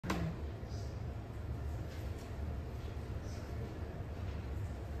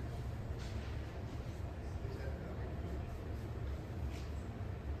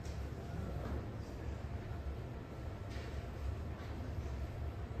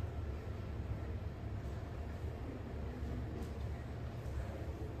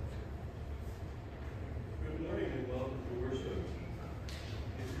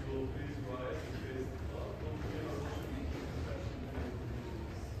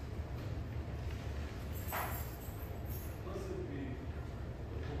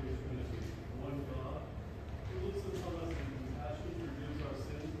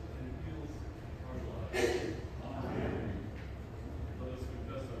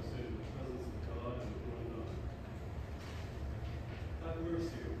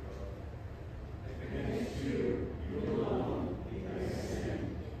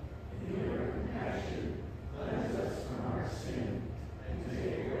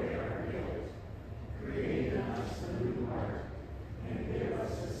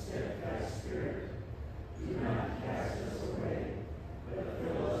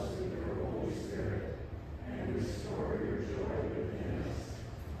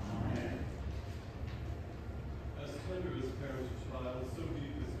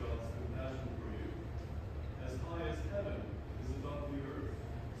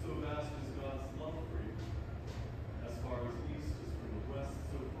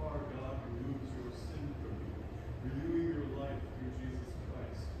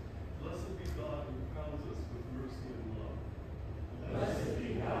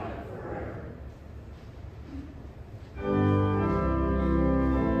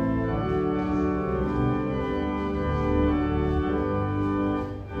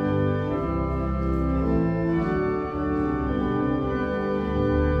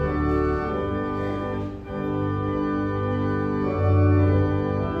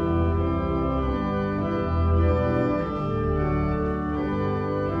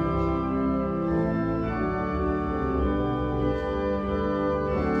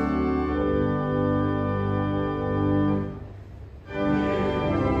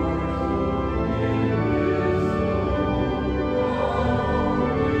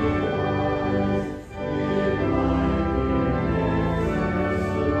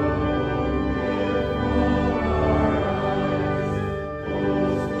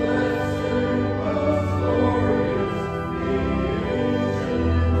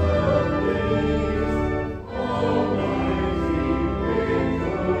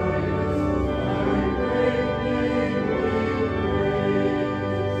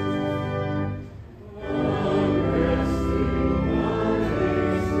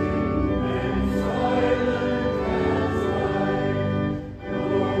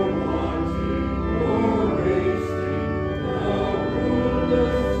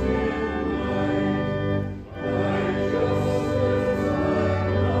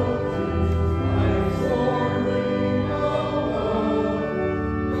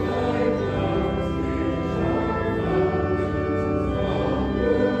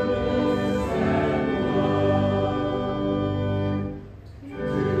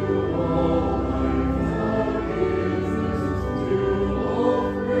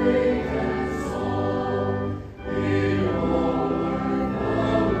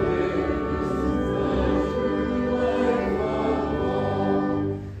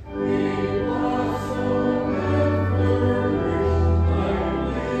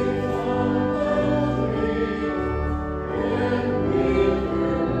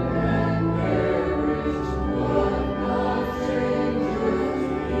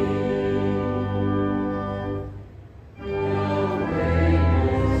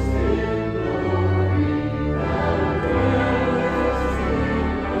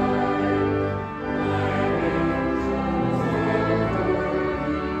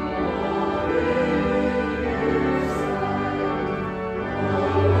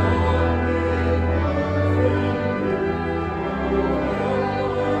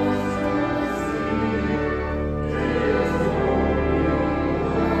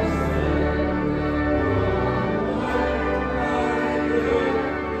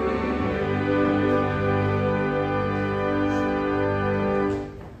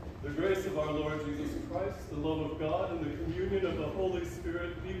love of God and the communion of the Holy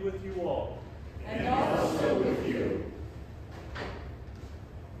Spirit be with you all. And also with you.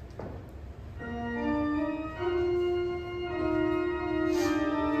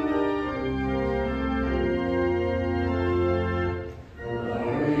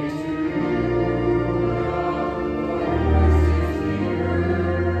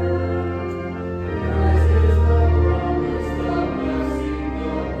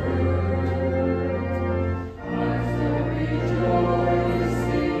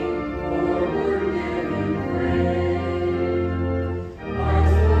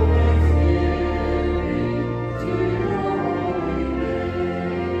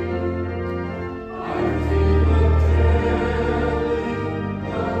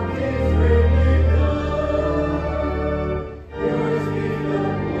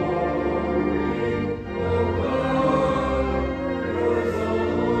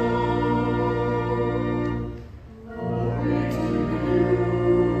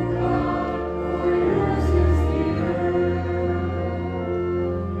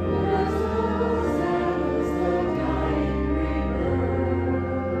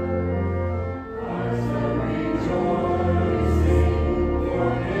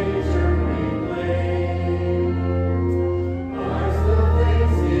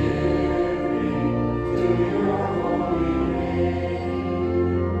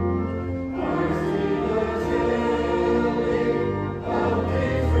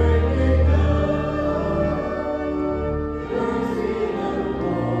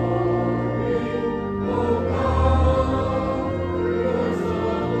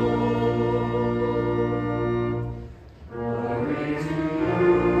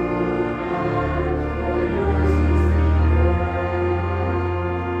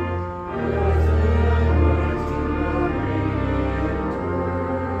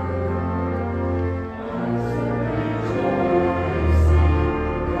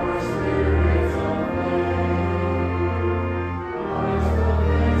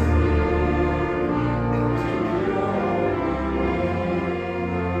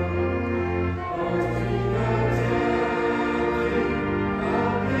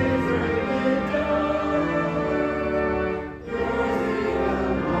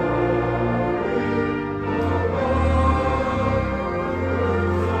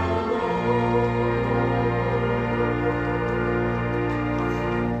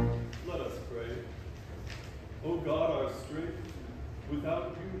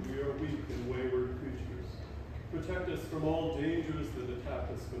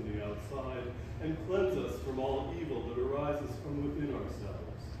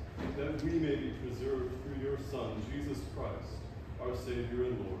 Savior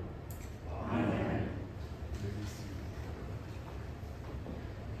and Lord. Amen.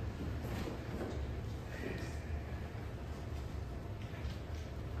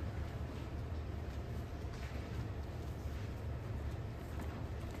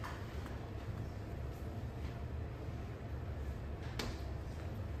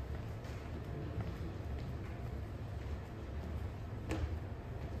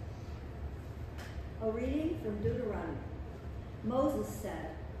 A reading from Deuteronomy. Moses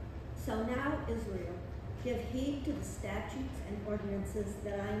said, "So now, Israel, give heed to the statutes and ordinances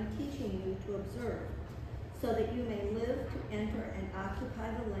that I am teaching you to observe, so that you may live to enter and occupy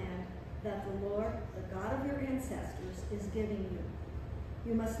the land that the Lord, the God of your ancestors, is giving you.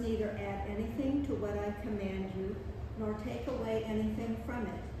 You must neither add anything to what I command you, nor take away anything from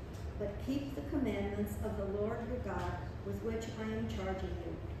it, but keep the commandments of the Lord your God with which I am charging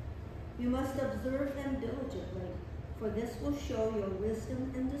you. You must observe them diligently, for this will show your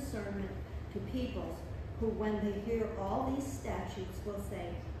wisdom and discernment to peoples who, when they hear all these statutes, will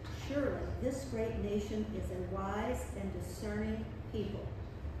say, 'Surely this great nation is a wise and discerning people.'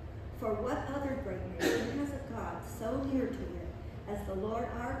 For what other great nation has a God so near to it as the Lord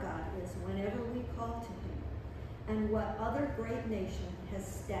our God is whenever we call to him? And what other great nation has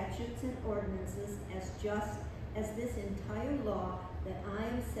statutes and ordinances as just as this entire law that I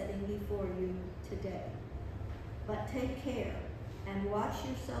am setting before you today? But take care and watch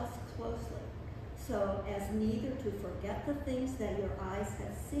yourselves closely, so as neither to forget the things that your eyes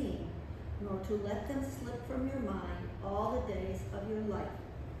have seen, nor to let them slip from your mind all the days of your life.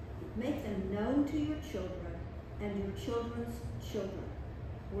 Make them known to your children and your children's children.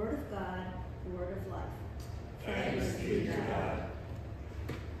 Word of God, word of life." Thanks be to God.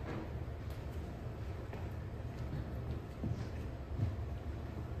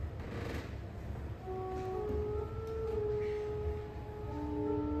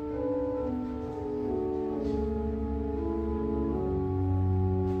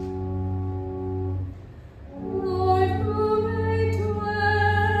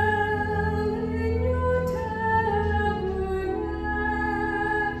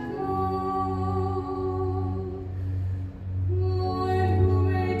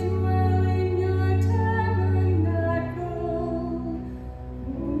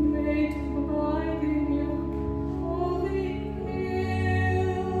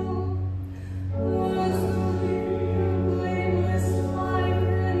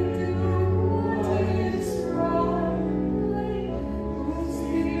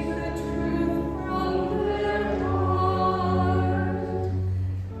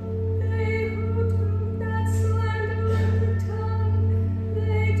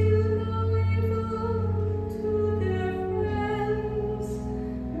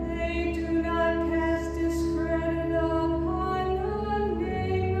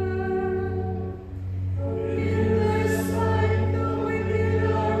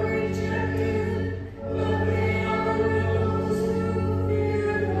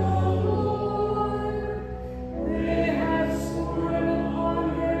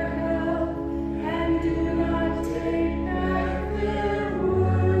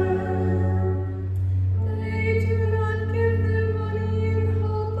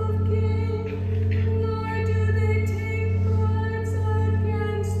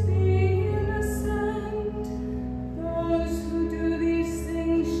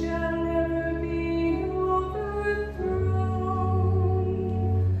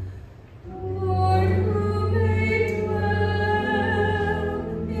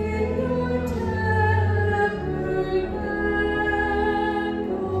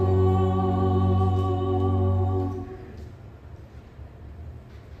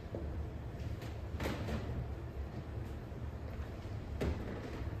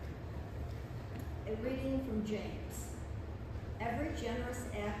 generous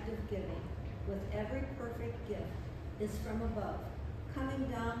act of giving with every perfect gift is from above, coming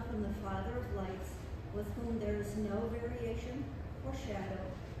down from the Father of lights, with whom there is no variation or shadow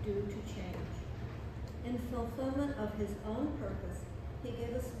due to change. In fulfillment of his own purpose, he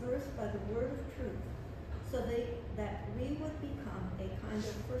gave us birth by the word of truth, so that we would become a kind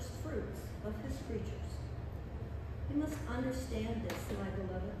of first fruits of his creatures. You must understand this, my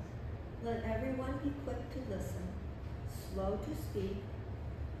beloved. Let everyone be quick to listen, slow to speak,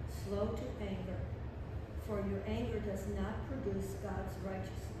 slow to anger, for your anger does not produce God's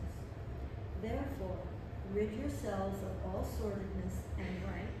righteousness. Therefore, rid yourselves of all sordidness and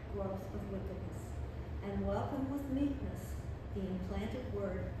rank growth of wickedness, and welcome with meekness the implanted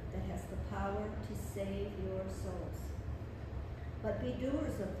word that has the power to save your souls. But be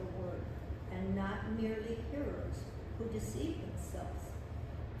doers of the word, and not merely hearers who deceive themselves.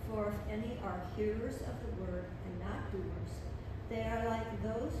 For if any are hearers of the word and not doers, they are like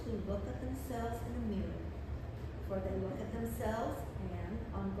those who look at themselves in a mirror. For they look at themselves and,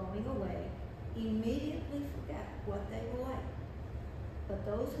 on going away, immediately forget what they were like. But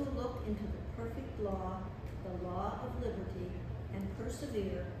those who look into the perfect law, the law of liberty, and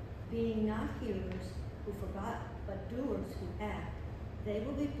persevere, being not hearers who forgot, but doers who act, they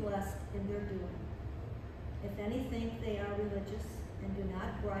will be blessed in their doing. If any think they are religious and do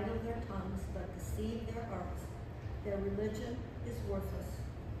not bridle their tongues but deceive their hearts, their religion is worthless.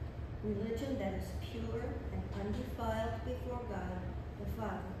 Religion that is pure and undefiled before God the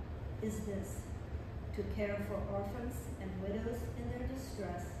Father is this: to care for orphans and widows in their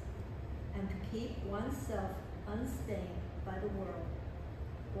distress, and to keep oneself unstained by the world.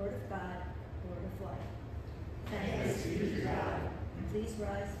 Word of God, word of life. Thanks be to God. Please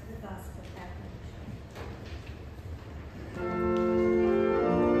rise for the gospel acclamation.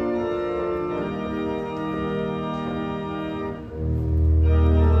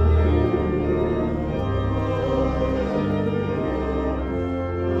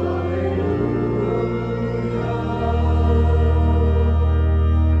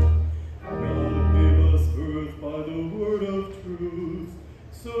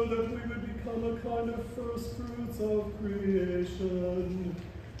 First fruits of creation.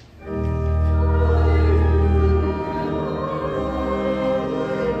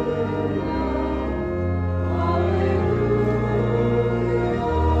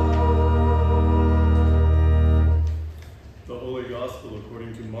 The Holy Gospel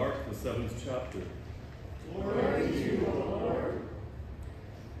according to Mark, the 7th chapter. Glory to you, O Lord.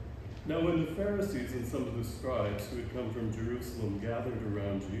 Now when the Pharisees and some of the scribes who had come from Jerusalem gathered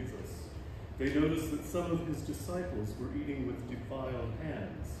around Jesus, they noticed that some of his disciples were eating with defiled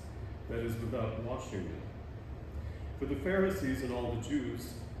hands, that is, without washing them. For the Pharisees and all the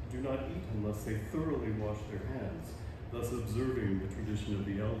Jews do not eat unless they thoroughly wash their hands, thus observing the tradition of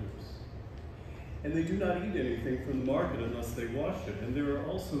the elders. And they do not eat anything from the market unless they wash it, and there are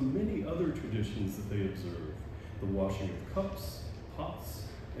also many other traditions that they observe: the washing of cups, pots,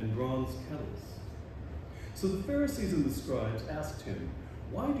 and bronze kettles. So the Pharisees and the scribes asked him,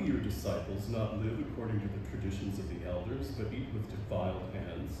 "Why do your disciples not live according to the traditions of the elders, but eat with defiled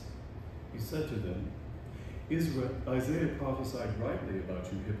hands?" He said to them, Isaiah prophesied rightly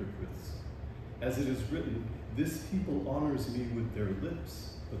about you hypocrites. As it is written, "This people honors me with their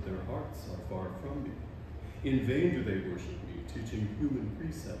lips, but their hearts are far from me. In vain do they worship me, teaching human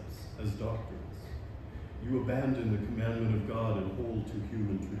precepts as doctrines. You abandon the commandment of God and hold to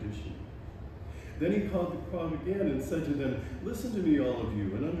human tradition." Then he called the crowd again and said to them, "Listen to me, all of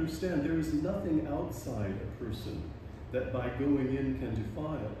you, and understand there is nothing outside a person that by going in can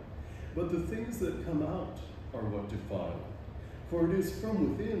defile, but the things that come out are what defile. For it is from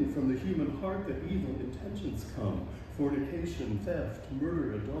within, from the human heart, that evil intentions come: fornication, theft,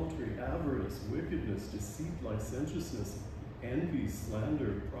 murder, adultery, avarice, wickedness, deceit, licentiousness, envy,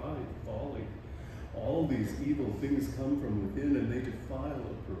 slander, pride, folly. All these evil things come from within, and they defile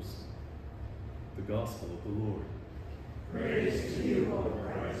a person." The Gospel of the Lord. Praise to you, O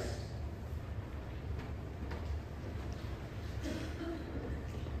Christ.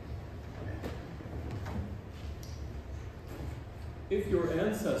 If your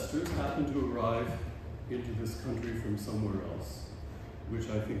ancestors happen to arrive into this country from somewhere else, which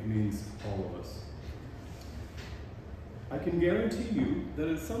I think means all of us, I can guarantee you that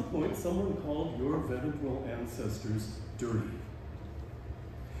at some point someone called your venerable ancestors dirty.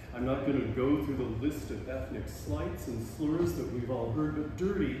 I'm not going to go through the list of ethnic slights and slurs that we've all heard, but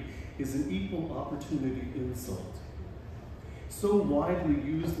dirty is an equal opportunity insult. So widely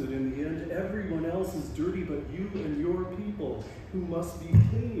used that in the end, everyone else is dirty but you and your people, who must be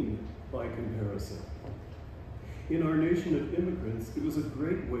clean by comparison. In our nation of immigrants, it was a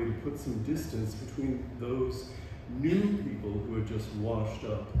great way to put some distance between those new people who had just washed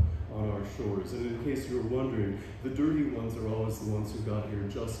up on our shores. And in case you were wondering, the dirty ones are always the ones who got here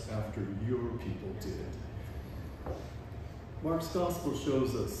just after your people did. Mark's gospel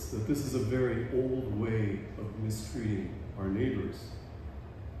shows us that this is a very old way of mistreating our neighbors.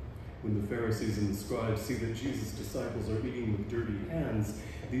 When the Pharisees and the scribes see that Jesus' disciples are eating with dirty hands,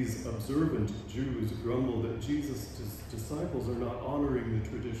 these observant Jews grumble that Jesus' disciples are not honoring the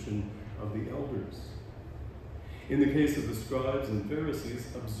tradition of the elders. In the case of the scribes and Pharisees,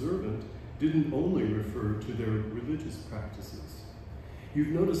 observant didn't only refer to their religious practices. You've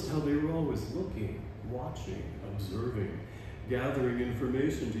noticed how they were always looking, watching, observing, gathering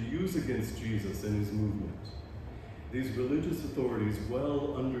information to use against Jesus and his movement. These religious authorities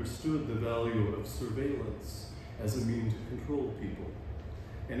well understood the value of surveillance as a means to control people.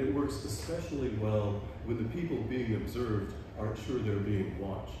 And it works especially well when the people being observed aren't sure they're being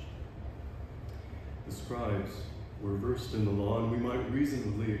watched. The scribes were versed in the law, and we might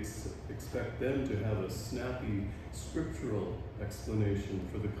reasonably expect them to have a snappy scriptural explanation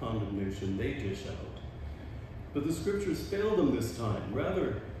for the condemnation they dish out. But the scriptures failed them this time.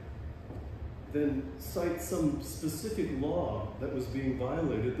 Rather than cite some specific law that was being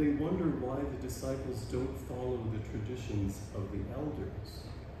violated, they wonder why the disciples don't follow the traditions of the elders.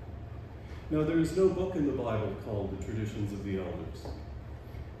 Now, there is no book in the Bible called the Traditions of the Elders.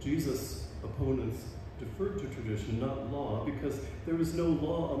 Jesus' opponents deferred to tradition, not law, because there is no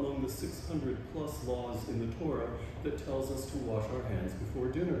law among the 600 plus laws in the Torah that tells us to wash our hands before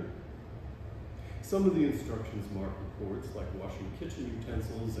dinner. Some of the instructions Mark records, like washing kitchen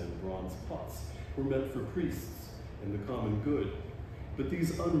utensils and bronze pots, were meant for priests and the common good. But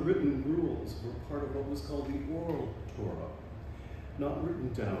these unwritten rules were part of what was called the oral Torah, not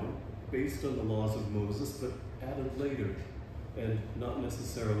written down, based on the laws of Moses, but added later, and not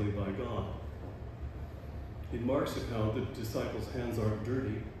necessarily by God. In Mark's account, the disciples' hands aren't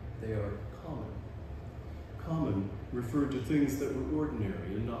dirty, they are common. Common referred to things that were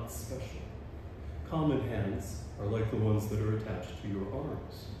ordinary and not special. Common hands are like the ones that are attached to your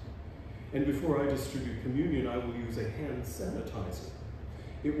arms. And before I distribute communion, I will use a hand sanitizer.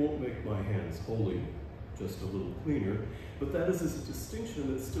 It won't make my hands holy, just a little cleaner, but that is a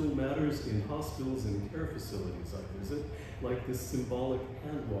distinction that still matters in hospitals and care facilities I visit, like this symbolic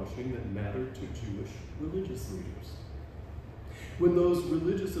hand washing that mattered to Jewish religious leaders. When those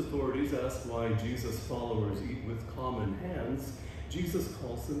religious authorities ask why Jesus' followers eat with common hands, Jesus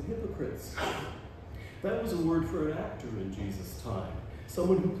calls them hypocrites. That was a word for an actor in Jesus' time,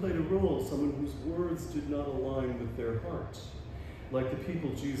 someone who played a role, someone whose words did not align with their heart, like the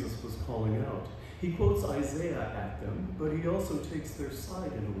people Jesus was calling out. He quotes Isaiah at them, but he also takes their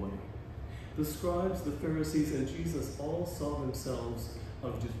side in a way. The scribes, the Pharisees, and Jesus all saw themselves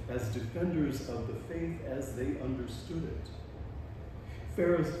as defenders of the faith as they understood it.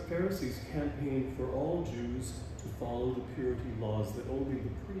 Pharisees campaigned for all Jews to follow the purity laws that only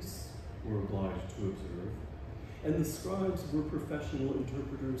the priests were obliged to observe, and the scribes were professional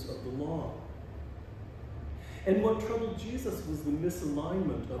interpreters of the law. And what troubled Jesus was the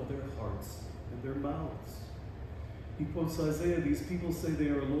misalignment of their hearts and their mouths. He quotes Isaiah, "These people say they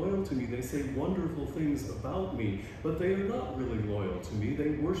are loyal to me. They say wonderful things about me, but they are not really loyal to me.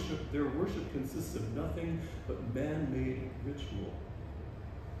 Their worship consists of nothing but man-made ritual."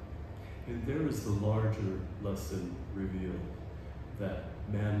 And there is the larger lesson revealed, that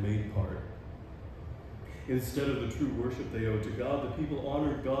man-made part. Instead of the true worship they owed to God, the people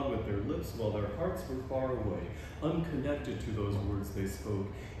honored God with their lips while their hearts were far away, unconnected to those words they spoke.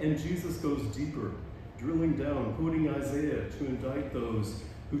 And Jesus goes deeper, drilling down, quoting Isaiah to indict those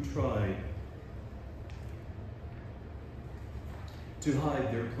who tried to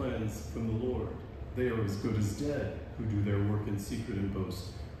hide their plans from the Lord. They are as good as dead who do their work in secret and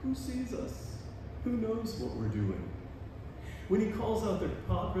boast. Who sees us? Who knows what we're doing? When he calls out the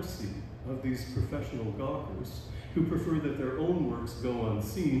hypocrisy of these professional gawkers who prefer that their own works go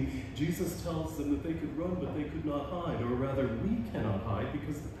unseen, Jesus tells them that they could run but they could not hide, or rather we cannot hide,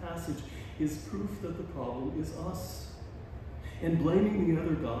 because the passage is proof that the problem is us. And blaming the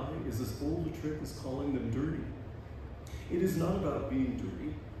other guy is as old a trick as calling them dirty. It is not about being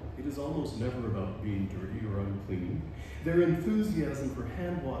dirty. It is almost never about being dirty or unclean. Their enthusiasm for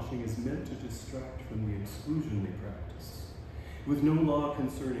hand washing is meant to distract from the exclusion they practice. With no law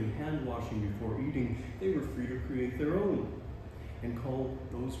concerning hand washing before eating, they were free to create their own and call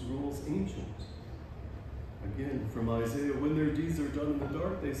those rules ancient. Again, from Isaiah, when their deeds are done in the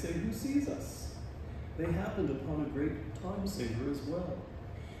dark, they say, who sees us? They happened upon a great time saver as well.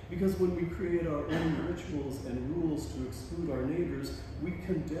 Because when we create our own rituals and rules to exclude our neighbors, we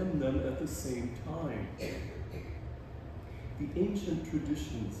condemn them at the same time. The ancient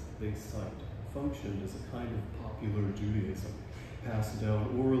traditions they cite functioned as a kind of popular Judaism, passed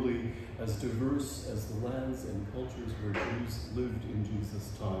down orally, as diverse as the lands and cultures where Jews lived in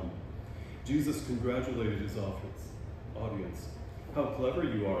Jesus' time. Jesus congratulated his audience. How clever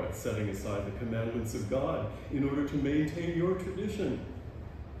you are at setting aside the commandments of God in order to maintain your tradition.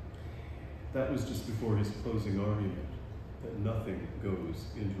 That was just before his closing argument, that nothing goes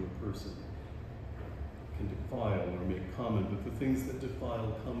into a person can defile or make common, but the things that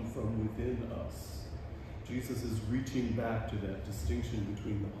defile come from within us. Jesus is reaching back to that distinction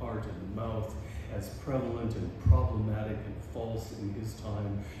between the heart and the mouth, as prevalent and problematic and false in his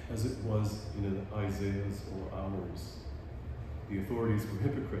time as it was in Isaiah's or ours. The authorities were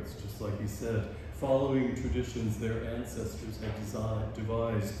hypocrites, just like he said, following traditions their ancestors had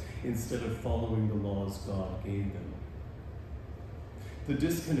devised instead of following the laws God gave them. The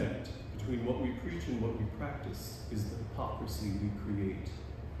disconnect between what we preach and what we practice is the hypocrisy we create.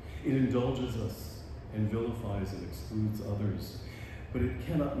 It indulges us and vilifies and excludes others, but it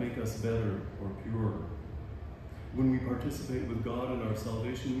cannot make us better or purer. When we participate with God in our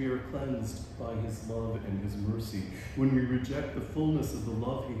salvation, we are cleansed by his love and his mercy. When we reject the fullness of the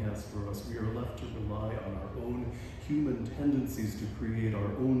love he has for us, we are left to rely on our own human tendencies to create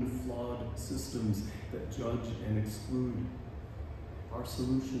our own flawed systems that judge and exclude. Our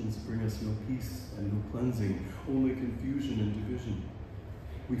solutions bring us no peace and no cleansing, only confusion and division.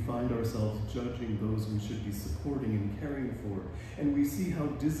 We find ourselves judging those we should be supporting and caring for, and we see how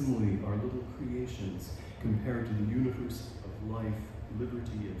dismally our little creations compare to the universe of life,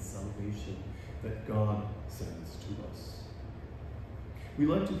 liberty, and salvation that God sends to us. We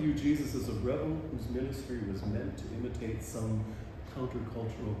like to view Jesus as a rebel whose ministry was meant to imitate some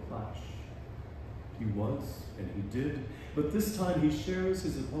countercultural clash. He was, and he did, but this time he shares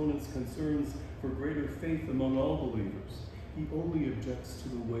his opponent's concerns for greater faith among all believers. He only objects to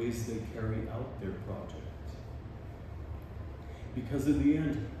the ways they carry out their project. Because in the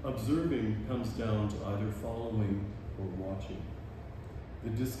end, observing comes down to either following or watching. The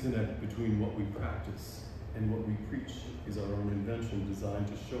disconnect between what we practice and what we preach is our own invention designed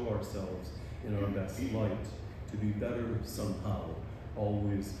to show ourselves in our best light, to be better somehow,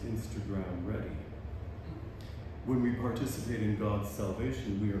 always Instagram ready. When we participate in God's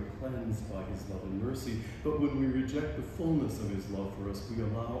salvation, we are cleansed by his love and mercy, but when we reject the fullness of his love for us, we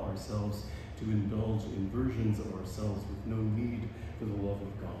allow ourselves to indulge in versions of ourselves with no need for the love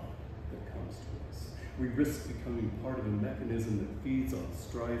of God that comes to us. We risk becoming part of a mechanism that feeds on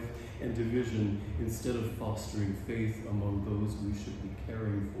strife and division instead of fostering faith among those we should be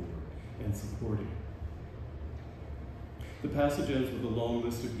caring for and supporting. The passage ends with a long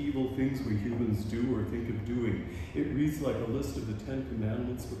list of evil things we humans do or think of doing. It reads like a list of the 10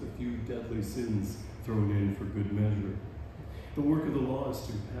 Commandments with a few deadly sins thrown in for good measure. The work of the law is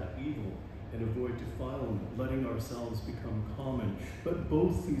to combat evil and avoid defilement, letting ourselves become common. But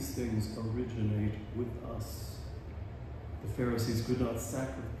both these things originate with us. The Pharisees could not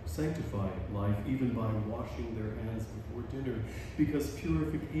sanctify life even by washing their hands before dinner, because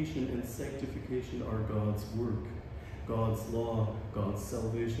purification and sanctification are God's work. God's law, God's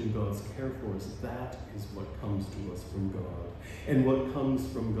salvation, God's care for us, that is what comes to us from God. And what comes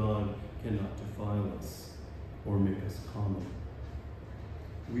from God cannot defile us or make us common.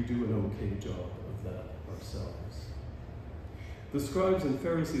 We do an okay job of that ourselves. The scribes and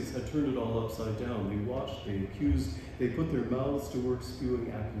Pharisees had turned it all upside down. They watched, they accused, they put their mouths to work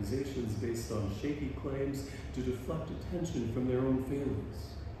spewing accusations based on shaky claims to deflect attention from their own failings.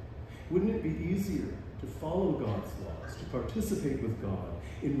 Wouldn't it be easier to follow God's laws, to participate with God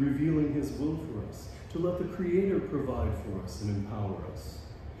in revealing his will for us, to let the Creator provide for us and empower us?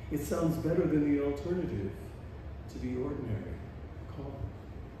 It sounds better than the alternative, to be ordinary, common.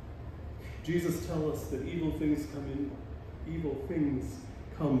 Jesus tells us that evil things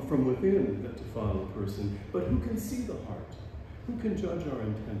come from within that defile a person, but who can see the heart? Who can judge our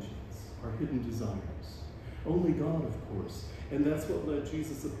intentions, our hidden desires? Only God, of course. And that's what led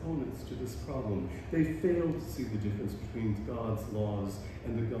Jesus' opponents to this problem. They failed to see the difference between God's laws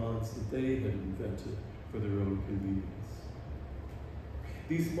and the gods that they had invented for their own convenience.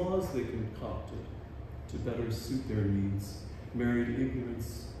 These laws they concocted to better suit their needs married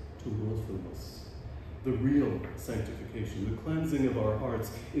ignorance to willfulness. The real sanctification, the cleansing of our hearts,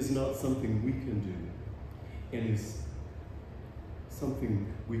 is not something we can do, and is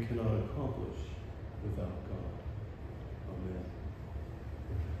something we cannot accomplish without God. Amen.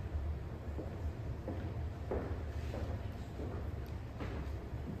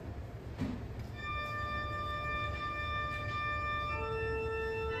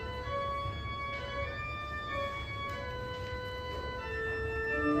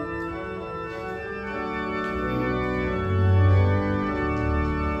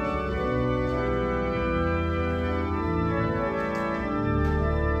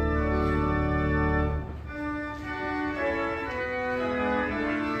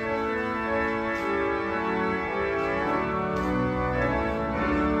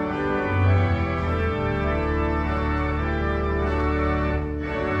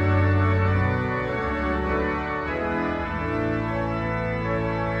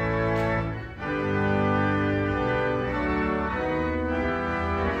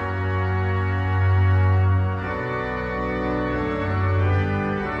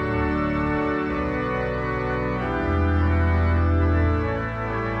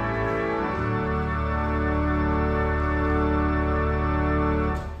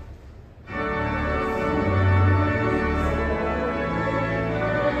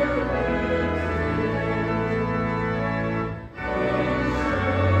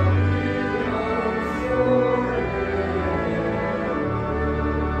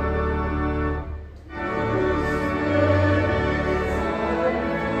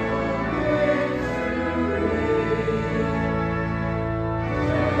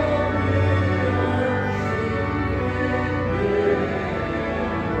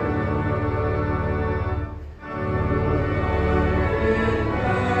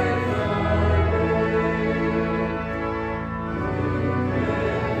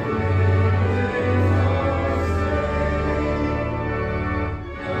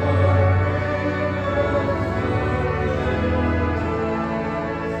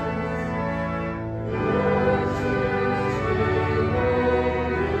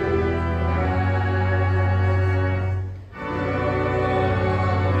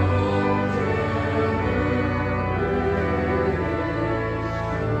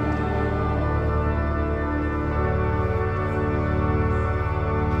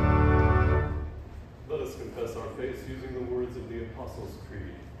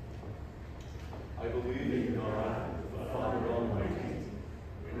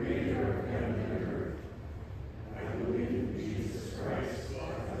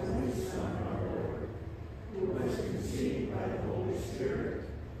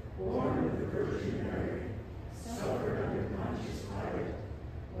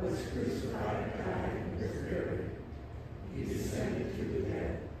 crucified, died, and was buried. He descended to the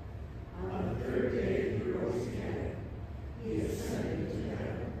dead. On the third day he rose again. He ascended to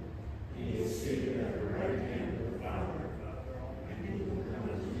heaven. He is seated at the right hand of the Father. And he will come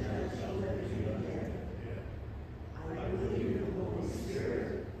to judge the living and the dead. I believe in the Holy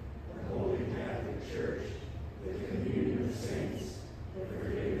Spirit, the Holy Catholic Church, the communion of saints, the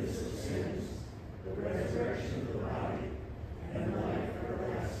forgiveness of sins, the resurrection of the body, and life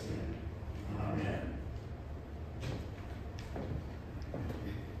everlasting. Amen.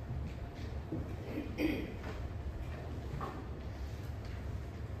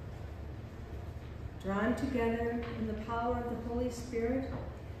 Drawn together in the power of the Holy Spirit,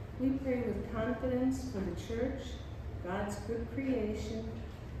 we pray with confidence for the Church, God's good creation,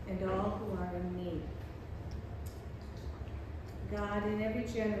 and all who are in need. God, in every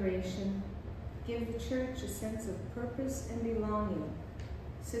generation, give the Church a sense of purpose and belonging.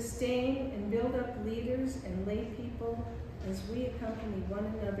 Sustain and build up leaders and lay people as we accompany one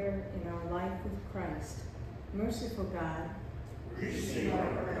another in our life with Christ. Merciful God, Receive our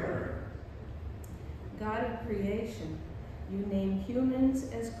prayer. God of creation, you name humans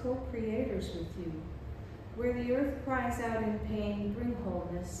as co-creators with you. Where the earth cries out in pain, bring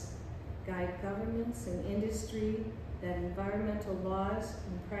wholeness. Guide governments and industry that environmental laws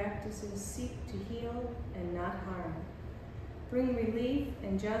and practices seek to heal and not harm. Bring relief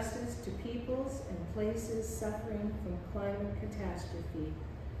and justice to peoples and places suffering from climate catastrophe.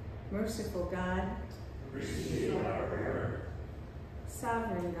 Merciful God, Receive our prayer.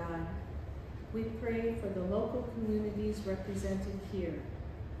 Sovereign God, we pray for the local communities represented here,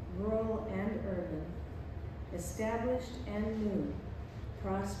 rural and urban, established and new,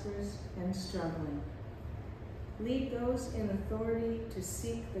 prosperous and struggling. Lead those in authority to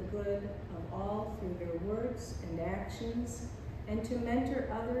seek the good of all through their words and actions, and to mentor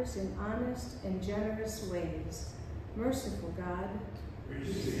others in honest and generous ways. Merciful God,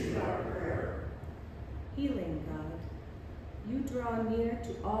 Receive our prayer. Healing God, you draw near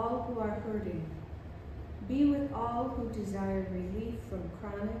to all who are hurting. Be with all who desire relief from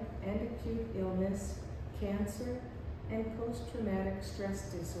chronic and acute illness, cancer, and post-traumatic stress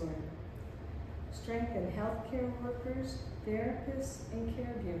disorder. Strengthen healthcare workers, therapists, and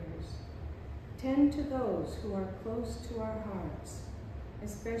caregivers. Tend to those who are close to our hearts,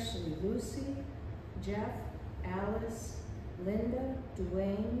 especially Lucy, Jeff, Alice, Linda,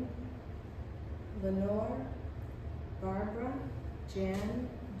 Duane, Lenore, Barbara, Jan,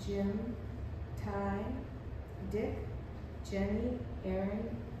 Jim, Ty, Dick, Jenny,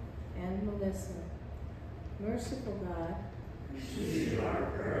 Aaron, and Melissa. Merciful God, Receive our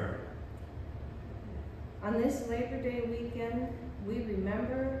prayer. on this Labor Day weekend, we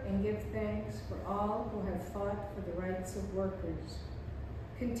remember and give thanks for all who have fought for the rights of workers.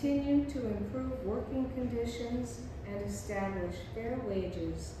 Continue to improve working conditions and establish fair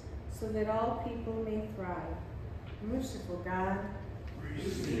wages so that all people may thrive. Merciful God,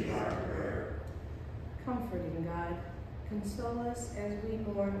 Receive our prayer. comforting God, console us as we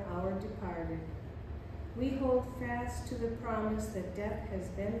mourn our departed. We hold fast to the promise that death has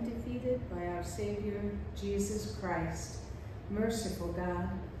been defeated by our Savior, Jesus Christ. Merciful God,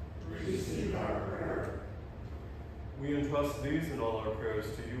 Receive our prayer. We entrust these and all our prayers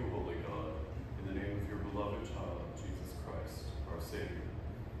to you, Holy God, in the name of your beloved child, Jesus Christ, our Savior.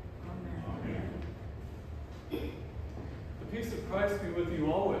 Amen. The peace of Christ be with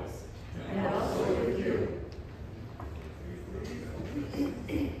you always. And also with you.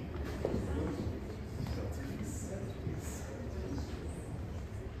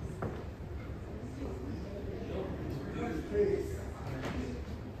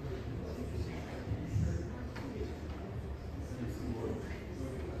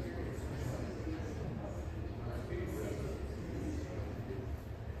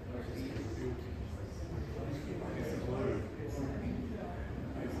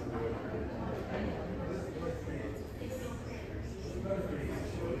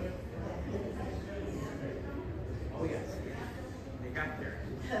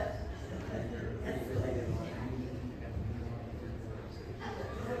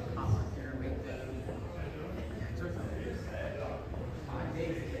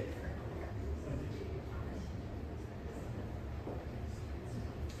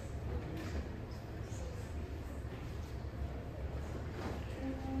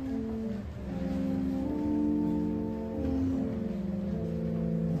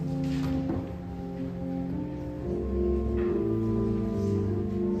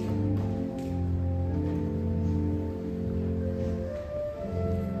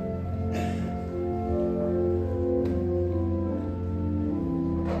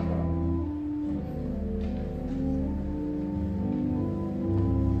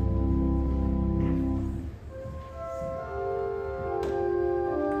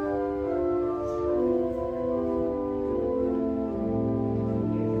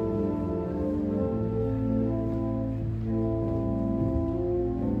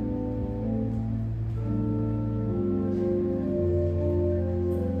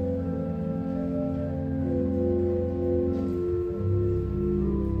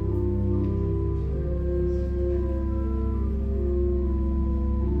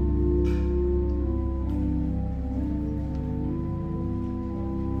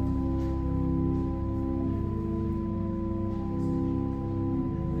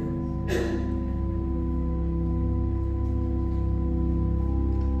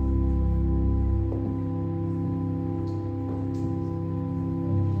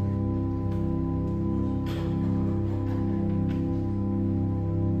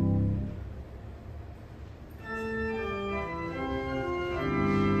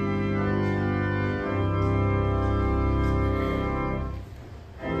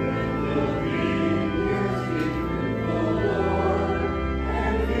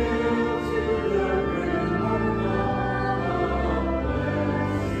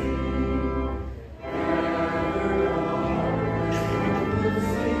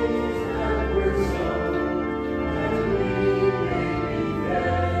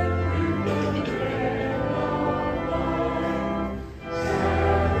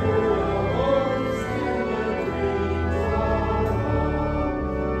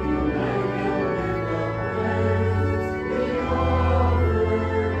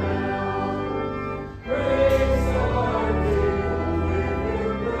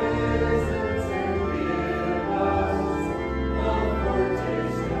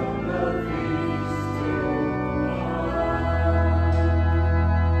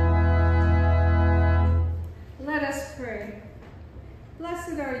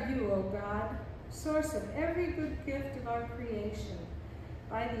 source of every good gift of our creation.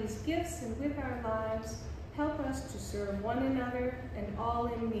 By these gifts and with our lives, help us to serve one another and all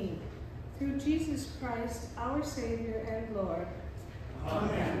in need. Through Jesus Christ, our Savior and Lord.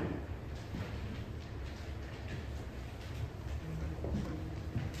 Amen.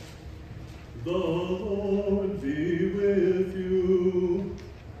 The Lord be with you.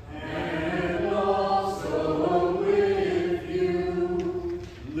 And also with you.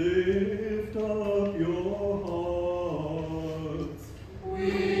 Lift up your hearts.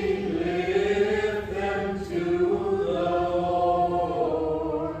 We lift them to the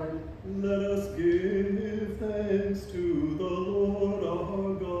Lord. Let us give thanks to the Lord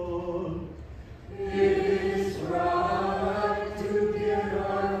our God. It is right to give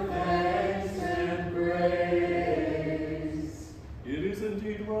our thanks and praise. It is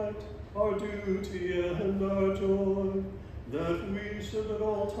indeed right, our duty and our joy, that we should at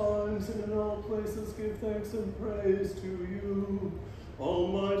all times and in all places give thanks and praise to you,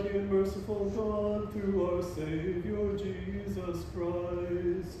 Almighty and merciful God, through our Savior Jesus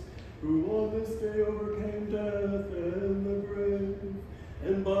Christ, who on this day overcame death and the grave,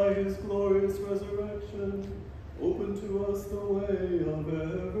 and by his glorious resurrection opened to us the way of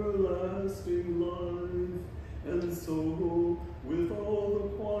everlasting life. And so, with all the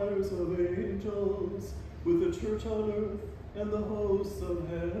choirs of angels, with the church on earth and the hosts of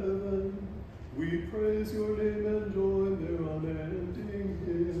heaven, we praise your name and join their unending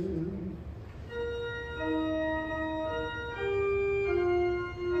hymn.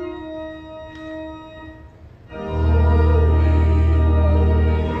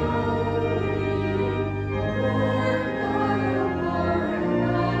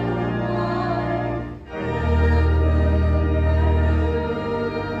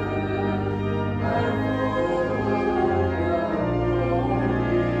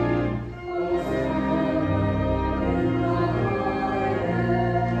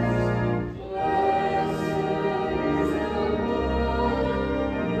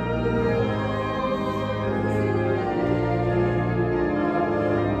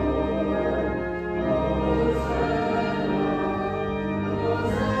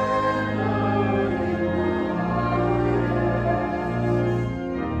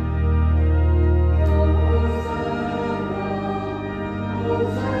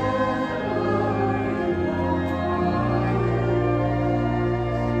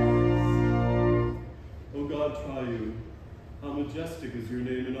 O God triune, how majestic is your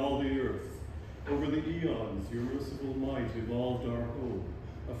name in all the earth. Over the eons, your merciful might evolved our home,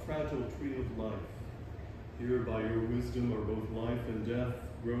 a fragile tree of life. Here by your wisdom are both life and death,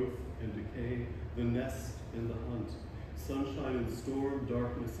 growth and decay, the nest and the hunt, sunshine and storm,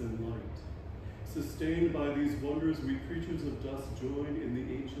 darkness and light. Sustained by these wonders, we creatures of dust join in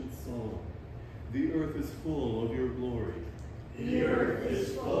the ancient song. The earth is full of your glory. The earth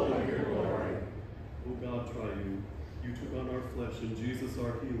is full of your glory. O God triune, you took on our flesh in Jesus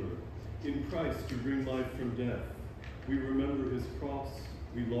our healer. In Christ you bring life from death. We remember his cross,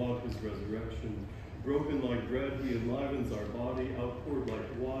 we laud his resurrection. Broken like bread, he enlivens our body, outpoured like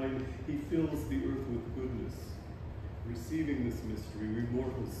wine, he fills the earth with goodness. Receiving this mystery, we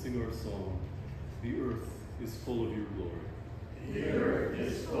mortals sing our song. The earth is full of your glory. The earth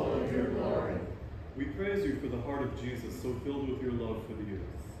is full of your glory. We praise you for the heart of Jesus, so filled with your love for the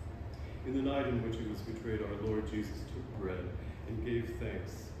earth. In the night in which he was betrayed, our Lord Jesus took bread and gave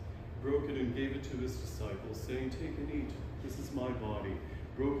thanks, broke it and gave it to his disciples, saying, "Take and eat, this is my body,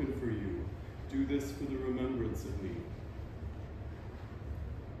 broken for you. Do this for the remembrance of me."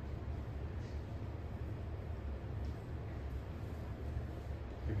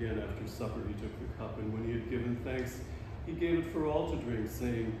 Again, after supper, he took the cup, and when he had given thanks, he gave it for all to drink,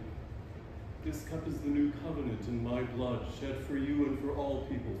 saying, "This cup is the new covenant in my blood, shed for you and for all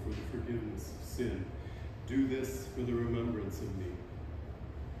people for the forgiveness of sin. Do this for the remembrance of me."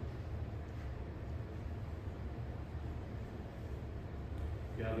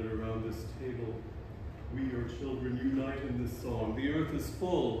 Gathered around this table, we, your children, unite in this song. The earth is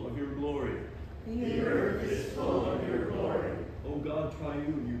full of your glory. The earth is full of your glory. O God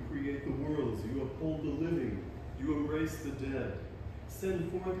triune, you create the worlds, you uphold the living, you embrace the dead.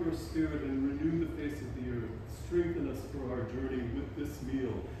 Send forth your spirit and renew the face of the earth. Strengthen us for our journey with this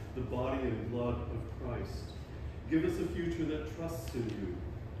meal, the body and blood of Christ. Give us a future that trusts in you.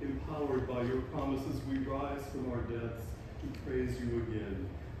 Empowered by your promises, we rise from our deaths to praise you again.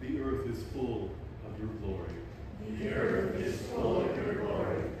 The earth is full of your glory. The earth is full of your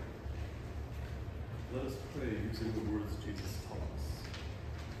glory. Let us pray using the words Jesus taught us.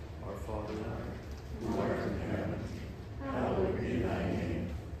 Our Father, Who art in heaven, hallowed be thy name.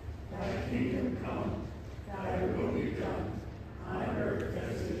 Thy kingdom come.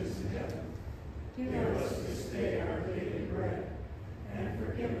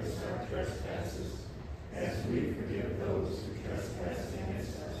 trespasses, as we forgive those who trespass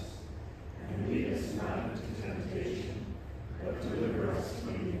against us. And lead us not into temptation, but deliver us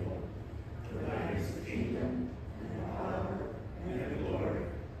from evil. For thine is the kingdom, and the power, and the glory,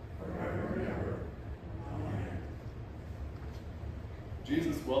 forever and ever. Amen.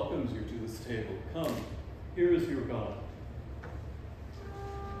 Jesus welcomes you to this table. Come, here is your God.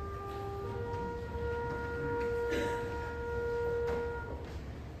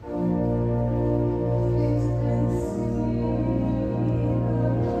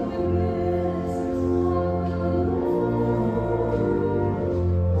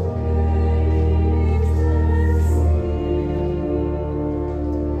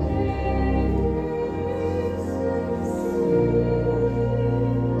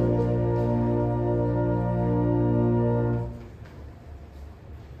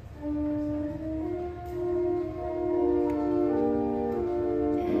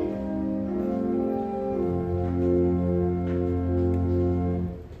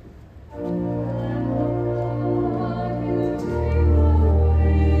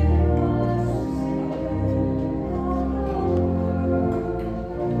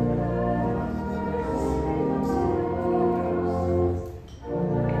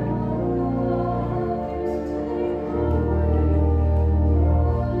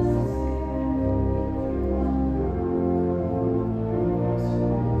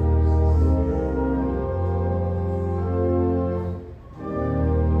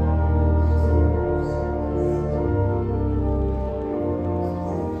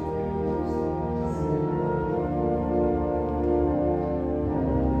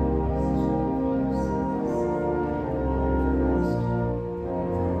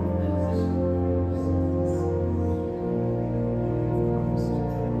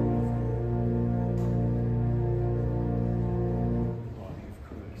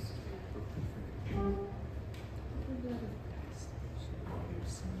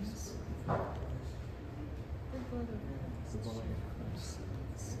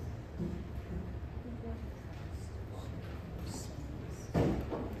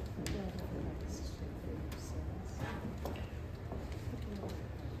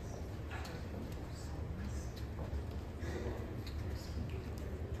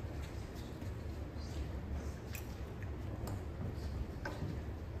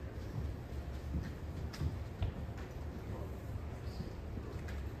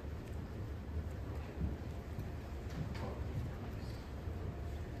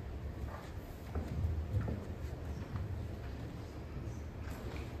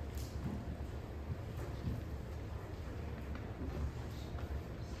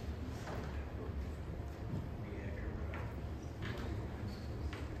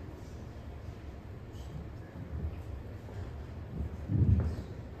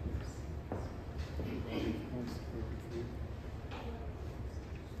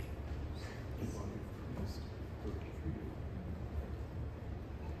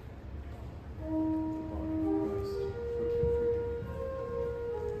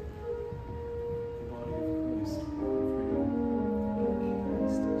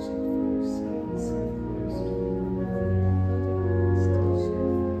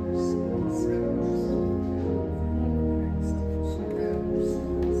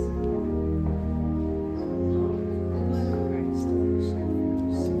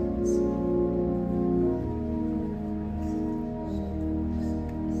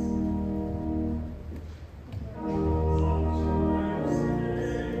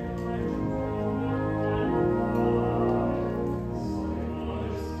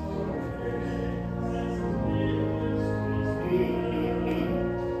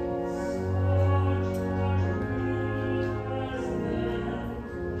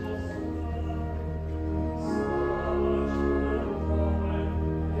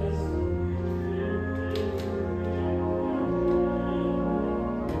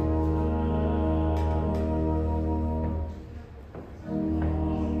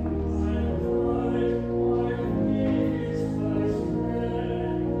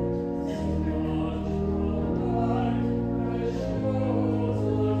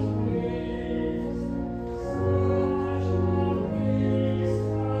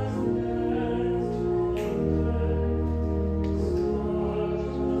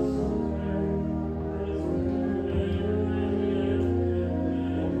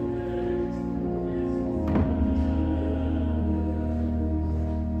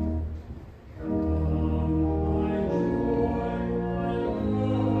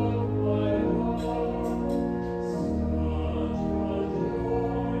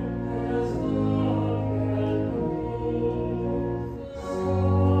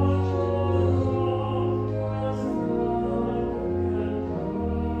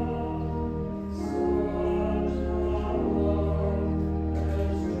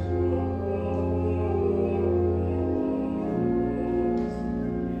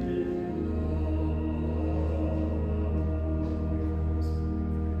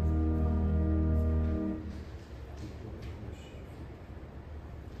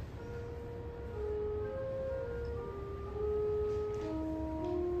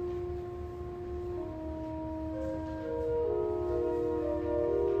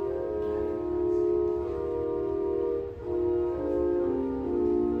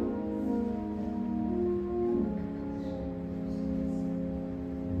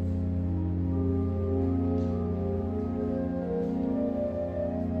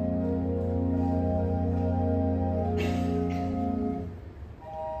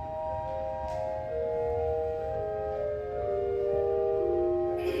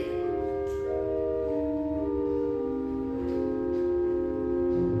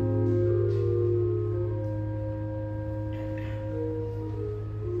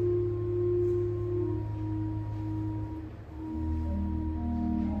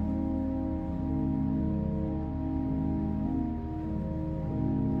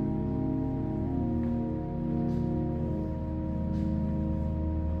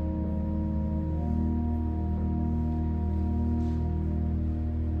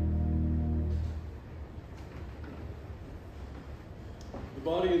 The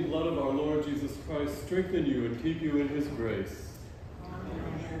body and blood of our Lord Jesus Christ strengthen you and keep you in his grace.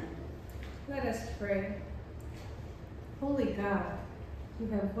 Amen. Let us pray. Holy God, you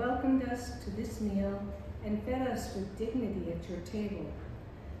have welcomed us to this meal and fed us with dignity at your table.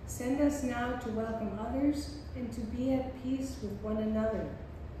 Send us now to welcome others and to be at peace with one another.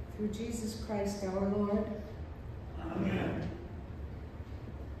 Through Jesus Christ our Lord. Amen.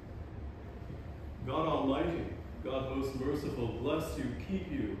 God Almighty, God most merciful, bless you,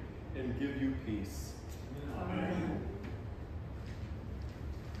 keep you, and give you peace. Amen.